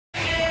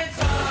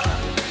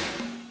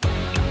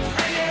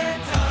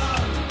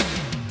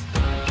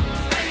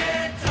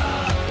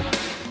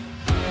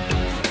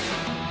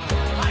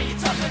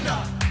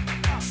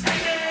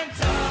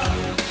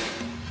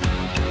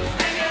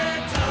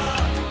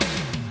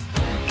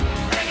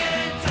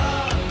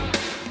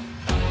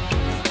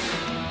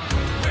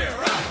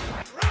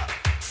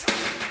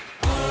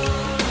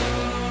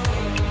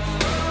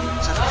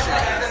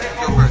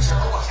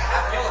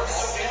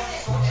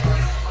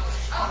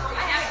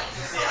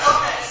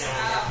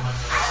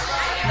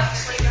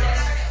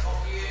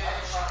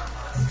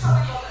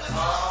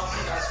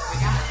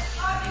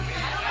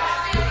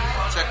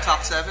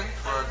top 7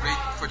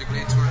 for the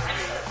Great Tour 3.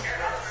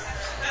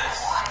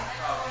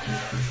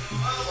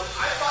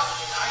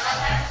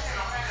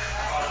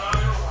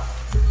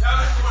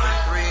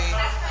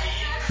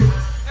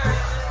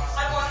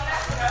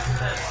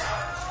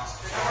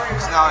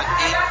 It's now at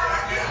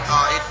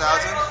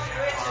 8,000.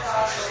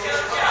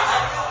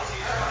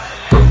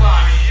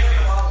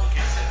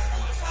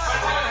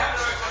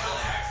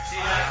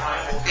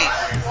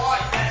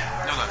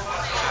 No good.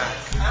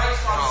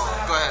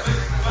 Oh, go ahead.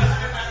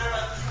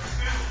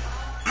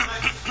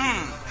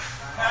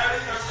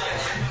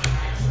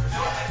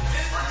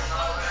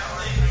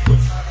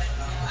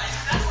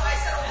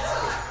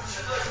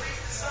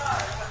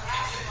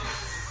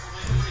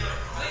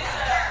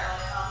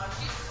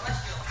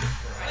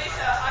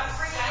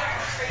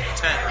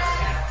 10.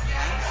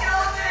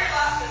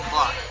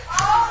 Block.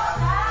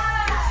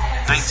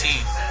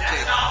 19.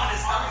 Take.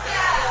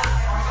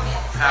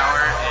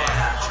 Power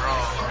and draw.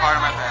 Part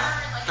of my bag.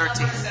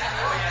 13. 15.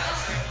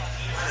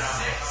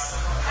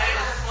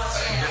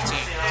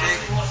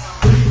 Take.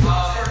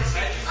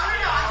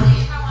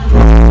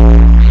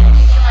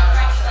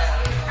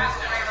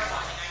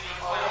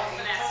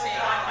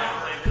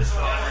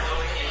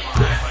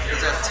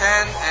 He's at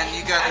 10, and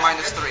you got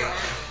 -3.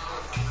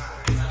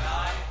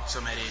 So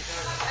I'm at 8.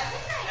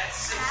 Let's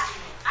see.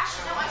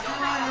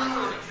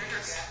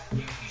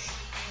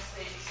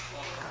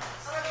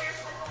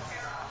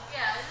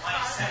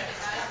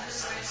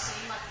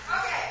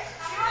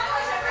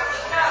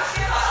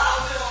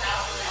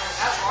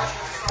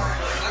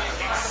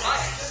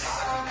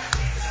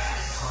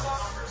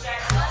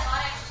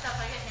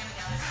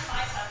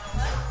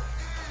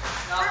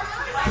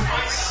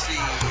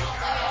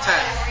 10.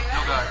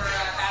 No guard.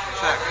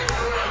 Check.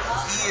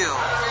 Zeal.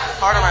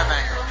 Part of my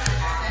Vanguard.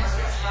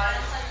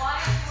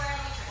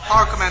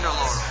 Power Commander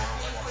Laurel.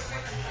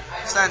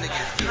 Stand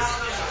again.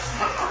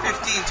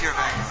 15 to your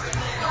Vanguard.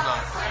 No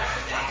guard.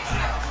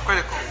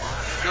 Critical.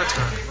 Your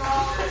turn.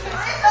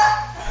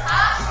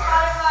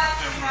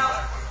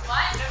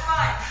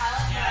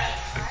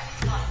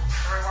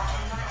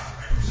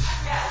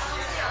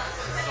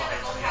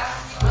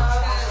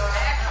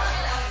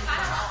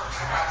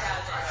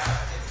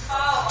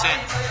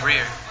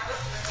 Rear.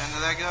 End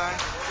of that guy.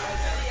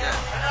 Yeah.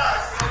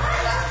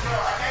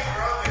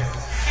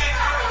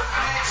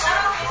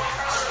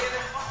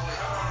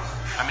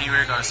 How many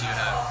rear guards do you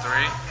have?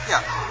 3?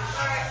 Yeah.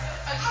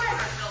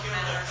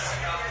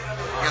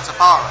 He gets a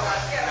power.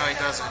 No, he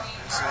doesn't.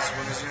 It says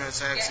when his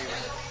units have Zeal.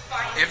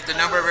 If the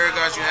number of rear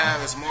guards you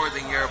have is more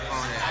than your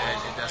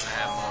opponent, it doesn't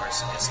have more.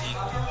 It's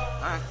equal.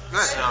 Alright,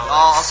 good. So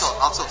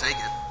I'll still take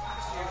it.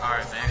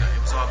 Alright, Vanguard.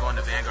 It was all going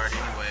to Vanguard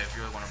anyway if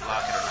you really want to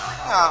block it or not.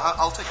 Yeah,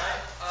 I'll take it.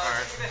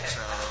 Alright,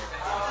 so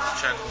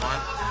check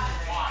 1.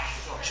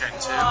 Check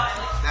 2.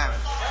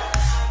 Damage.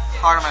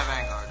 Part of my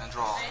Vanguard and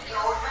draw.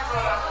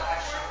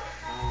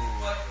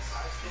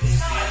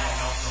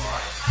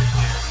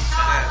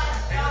 Dead.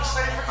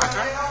 My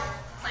turn?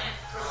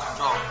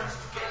 Draw.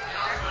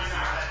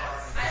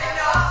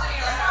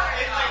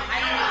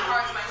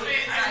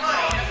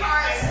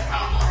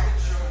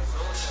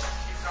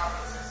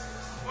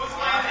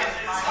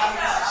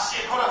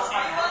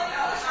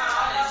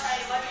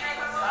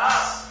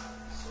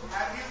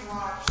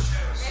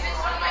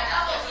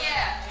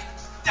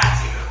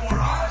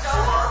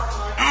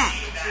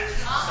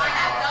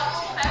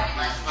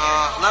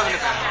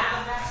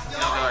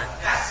 No guard.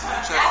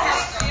 Check 1.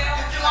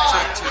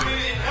 Check 2.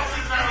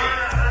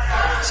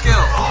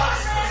 Skill.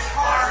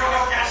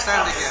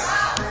 Stand again.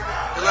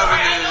 11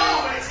 to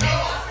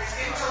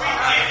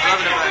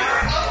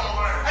Vanguard.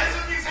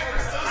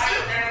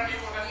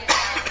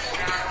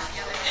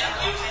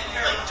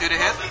 2 to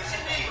hit.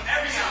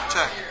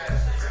 Check.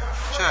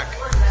 Check.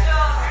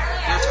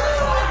 Your turn.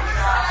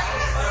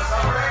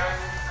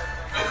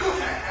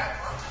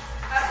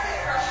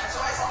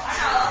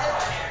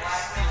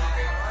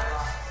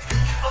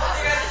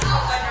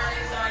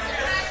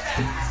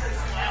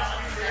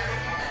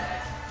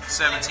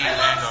 $17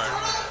 Vanguard.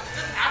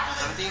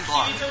 17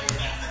 block.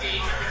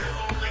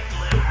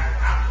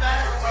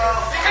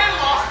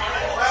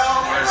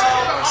 What is it? +2.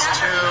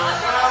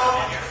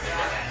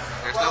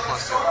 There's no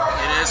 +2.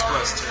 It is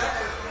 +2.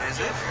 Is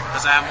it?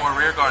 Because I have more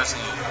rear guards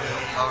than you.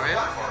 Oh, really?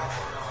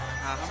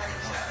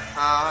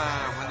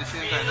 When the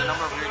shooting time, the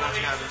number of rear guards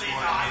you have is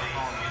more than your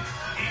opponent.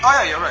 Oh,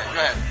 yeah, you're right. Go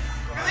ahead.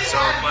 So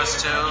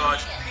 +2,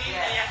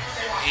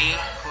 8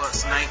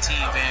 +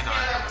 19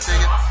 Vanguard.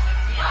 Take it.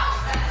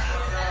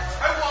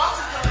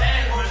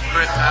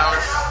 Crit power.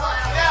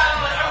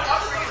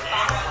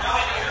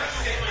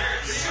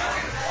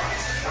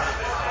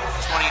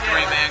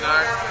 23 Vanguard. 23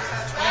 Vanguard.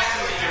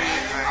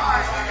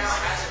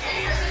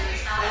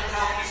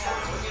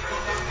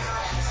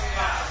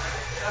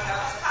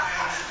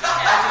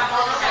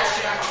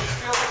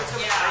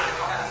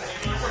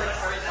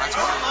 My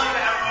turn?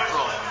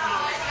 Roll.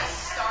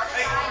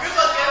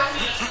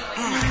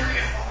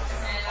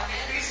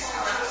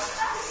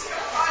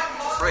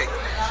 Break.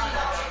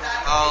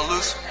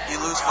 You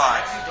lose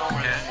 5.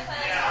 Okay.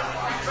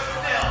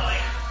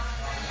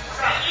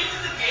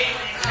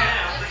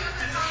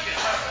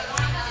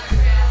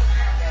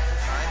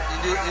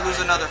 you lose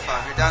another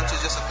 5. You're down to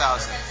just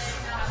 1,000.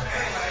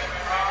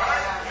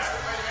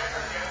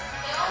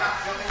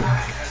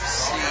 Let's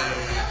see,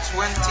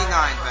 29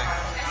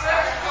 Vanguard.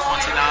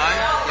 29.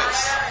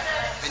 Yes,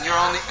 and you're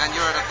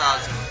at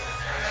 1,000.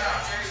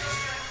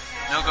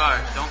 No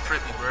guard. Don't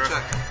crit me, bro.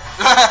 Check.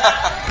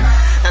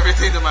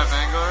 Everything to my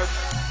Vanguard.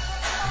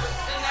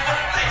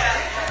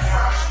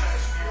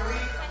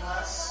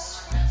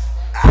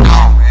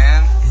 Ow,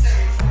 man.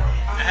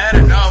 I had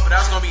enough, but that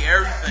was gonna be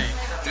everything.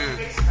 Dude,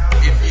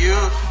 if you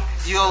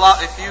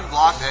block,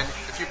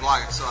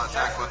 it's still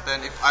attack. But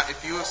then if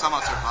you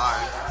somehow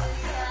survive,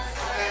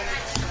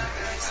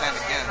 stand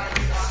again.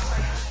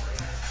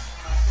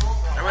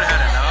 I would have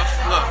had enough.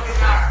 Look,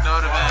 that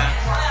would have been.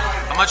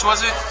 How much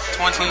was it?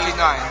 29.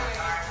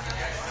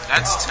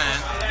 That's 10.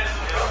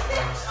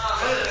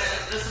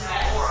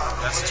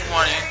 That's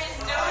 20.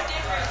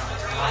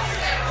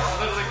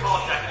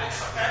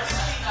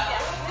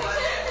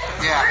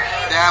 Yeah,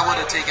 that would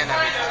have taken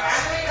everything.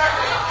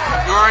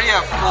 You already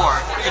have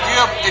 4.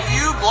 If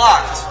you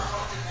blocked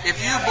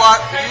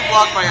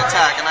by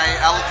attack, and I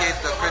allocate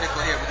the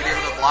critical here, would you be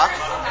able to block?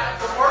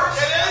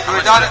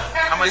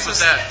 How much was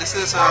that? This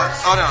is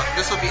oh no,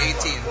 this will be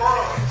 18.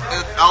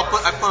 I'll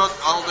put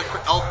all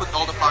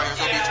the fires.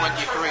 It'll be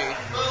 23,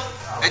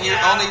 and you're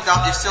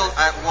still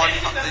at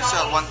 1,000.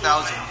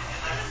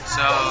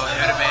 So it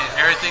would have been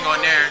everything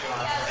on there.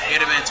 It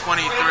would have been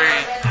 23.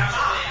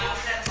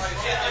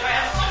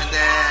 And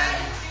then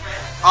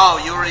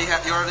you were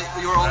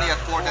only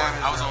at 4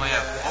 damage. I was only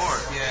at 4.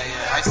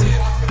 Yeah, I see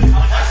it.